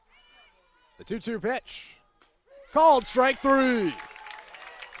The 2-2 pitch. Called strike three.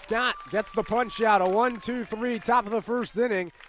 Scott gets the punch out. A 1-2-3 top of the first inning.